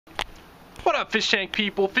What up, fish tank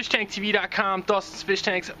people? FishTankTV.com, Dustin's Fish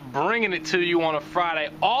Tanks, bringing it to you on a Friday,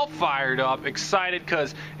 all fired up, excited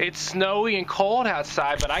because it's snowy and cold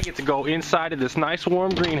outside, but I get to go inside of this nice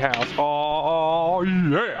warm greenhouse. Oh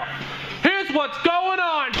yeah! Here's what's going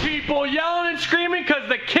on, people, yelling and screaming because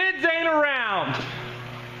the kids ain't around.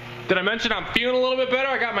 Did I mention I'm feeling a little bit better?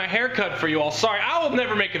 I got my hair cut for you all. Sorry, I will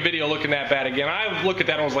never make a video looking that bad again. I looked at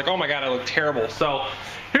that and was like, oh my god, I look terrible. So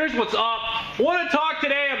here's what's up. I want to talk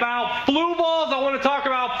today about Fluvals. I want to talk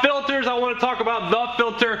about filters. I want to talk about the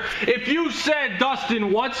filter. If you said,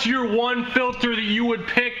 Dustin, what's your one filter that you would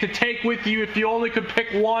pick to take with you if you only could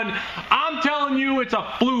pick one? I'm telling you, it's a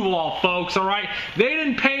Fluval, folks, all right? They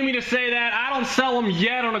didn't pay me to say that. I don't sell them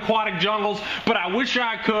yet on Aquatic Jungles, but I wish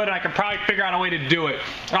I could. I could probably figure out a way to do it.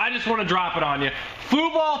 I just want to drop it on you.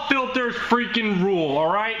 Fluval filters freaking rule,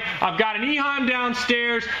 all right? I've got an Eheim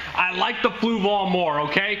downstairs. I like the Fluval more,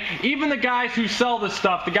 okay? Even the guys who sell this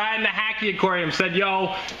stuff, the guy in the Hacky Aquarium said,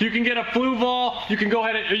 yo, you can get a Fluval, you can go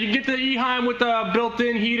ahead and, or you can get the Eheim with the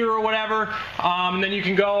built-in heater or whatever, and then you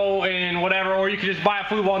can go and whatever, or you can just buy a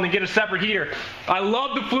Fluval and then get a separate heater. I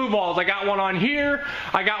love the Fluvals. I got one on here,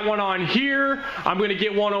 I got one on here, I'm gonna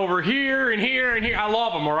get one over here and here and here. I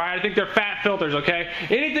love them, all right? I think they're fat filters, okay?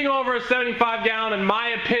 Anything over a 75 gallon, in my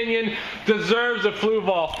opinion, deserves a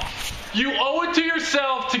Fluval. You owe it to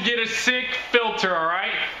yourself to get a sick filter, all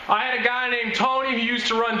right? I had a guy named Tony who used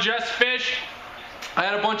to run Just Fish. I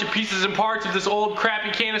had a bunch of pieces and parts of this old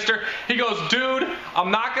crappy canister. He goes, dude,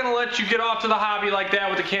 I'm not gonna let you get off to the hobby like that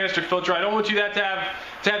with a canister filter. I don't want you to have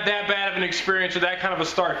that bad of an experience or that kind of a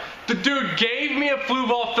start. The dude gave me a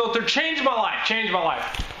Fluval filter, changed my life, changed my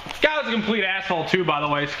life. Guy was a complete asshole too, by the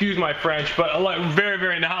way, excuse my French, but very,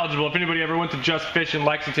 very knowledgeable. If anybody ever went to Just Fish in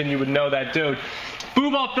Lexington, you would know that dude.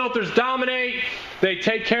 Fluval filters dominate. They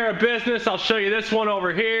take care of business. I'll show you this one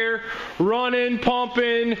over here. Running,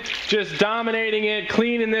 pumping, just dominating it,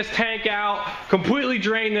 cleaning this tank out, completely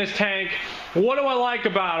drain this tank. What do I like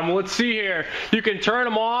about them? Well, let's see here. You can turn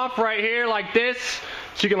them off right here like this.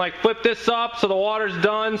 So you can like flip this up so the water's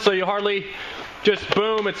done, so you hardly, just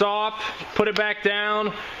boom, it's off. Put it back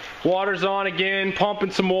down. Water's on again,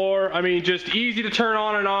 pumping some more. I mean, just easy to turn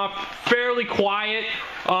on and off, fairly quiet,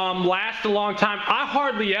 lasts a long time. I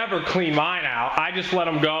hardly ever clean mine out. I just let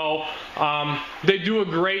them go. They do a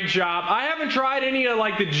great job. I haven't tried any of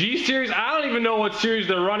like the G series. I don't even know what series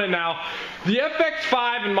they're running now. The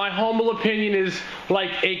FX5, in my humble opinion, is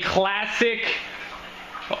like a classic,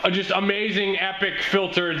 just amazing, epic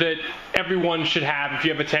filter that everyone should have if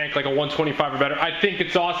you have a tank like a 125 or better. I think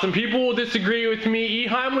it's awesome. People will disagree with me.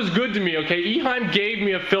 Eheim was good to me, okay? Eheim gave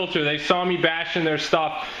me a filter. They saw me bashing their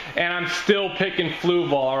stuff, and I'm still picking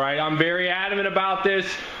Fluval, all right? I'm very adamant about this.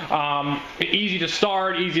 Easy to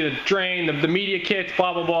start, easy to drain, the media kits,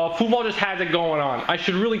 blah, blah, blah. Fluval just has it going on. I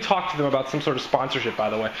should really talk to them about some sort of sponsorship, by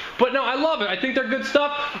the way. But no, I love it. I think they're good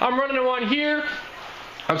stuff. I'm running them on here.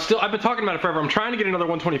 I've been talking about it forever. I'm trying to get another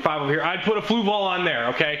 125 over here. I'd put a Fluval on there,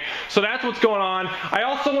 okay? So that's what's going on. I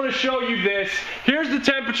also want to show you this. Here's the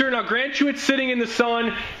temperature. Now, grant you it's sitting in the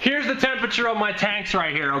sun. Here's the temperature of my tanks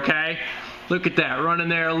right here, okay? Look at that, running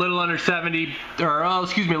there a little under 70, or oh,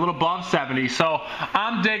 excuse me, a little above 70. So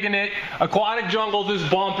I'm digging it. Aquatic Jungles is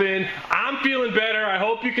bumping. I'm feeling better. I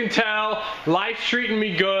hope you can tell. Life's treating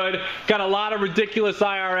me good. Got a lot of ridiculous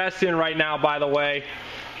IRS in right now, by the way.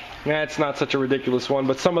 That's not such a ridiculous one,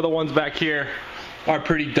 but some of the ones back here are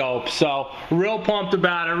pretty dope. So, real pumped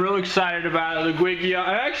about it, real excited about it. Liguigia.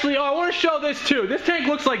 I want to show this too. This tank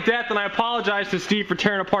looks like death, and I apologize to Steve for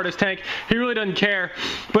tearing apart his tank. He really doesn't care.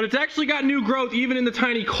 But it's actually got new growth, even in the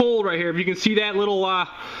tiny cold right here. If you can see that little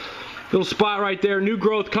spot right there, new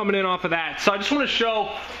growth coming in off of that. So I just want to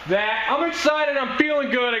show that. I'm excited, I'm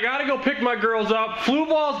feeling good. I gotta go pick my girls up.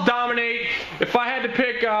 Fluvals dominate. If I had to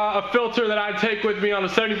pick a filter that I'd take with me on a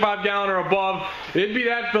 75 gallon or above, it'd be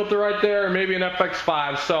that filter right there, or maybe an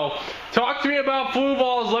FX5. So talk to me about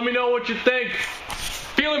Fluvals, let me know what you think.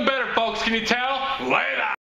 Feeling better, folks, can you tell? Later.